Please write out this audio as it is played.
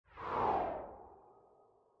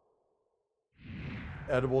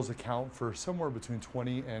Edibles account for somewhere between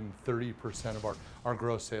 20 and 30% of our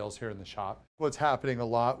gross sales here in the shop. What's happening a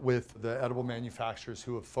lot with the edible manufacturers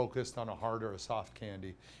who have focused on a hard or a soft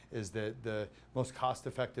candy is that the most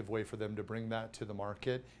cost-effective way for them to bring that to the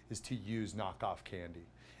market is to use knockoff candy.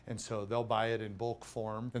 And so they'll buy it in bulk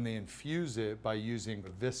form, then they infuse it by using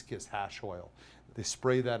viscous hash oil. They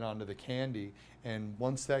spray that onto the candy, and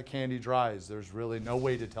once that candy dries, there's really no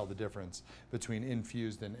way to tell the difference between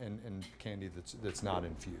infused and candy that's not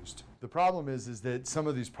infused. The problem is that some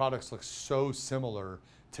of these products look so similar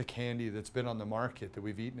to candy that's been on the market that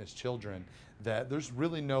we've eaten as children that there's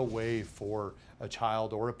really no way for a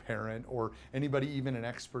child or a parent or anybody, even an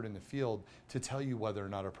expert in the field, to tell you whether or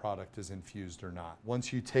not a product is infused or not.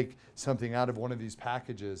 Once you take something out of one of these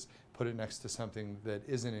packages, put it next to something that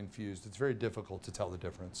isn't infused, it's very difficult to tell the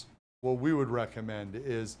difference. What we would recommend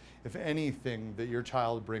is, if anything that your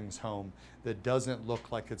child brings home that doesn't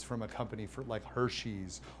look like it's from a company like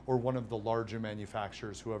Hershey's or one of the larger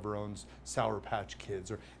manufacturers, whoever owns Sour Patch Kids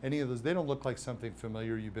or any of those, they don't look like something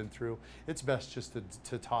familiar you've been through, it's best just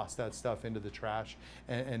to toss that stuff into the trash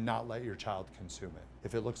and not let your child consume it.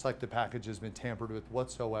 If it looks like the package has been tampered with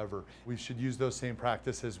whatsoever, we should use those same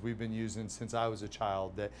practices we've been using since I was a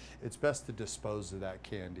child, that it's best to dispose of that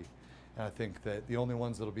candy. And I think that the only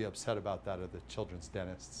ones that'll be upset about that are the children's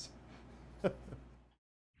dentists.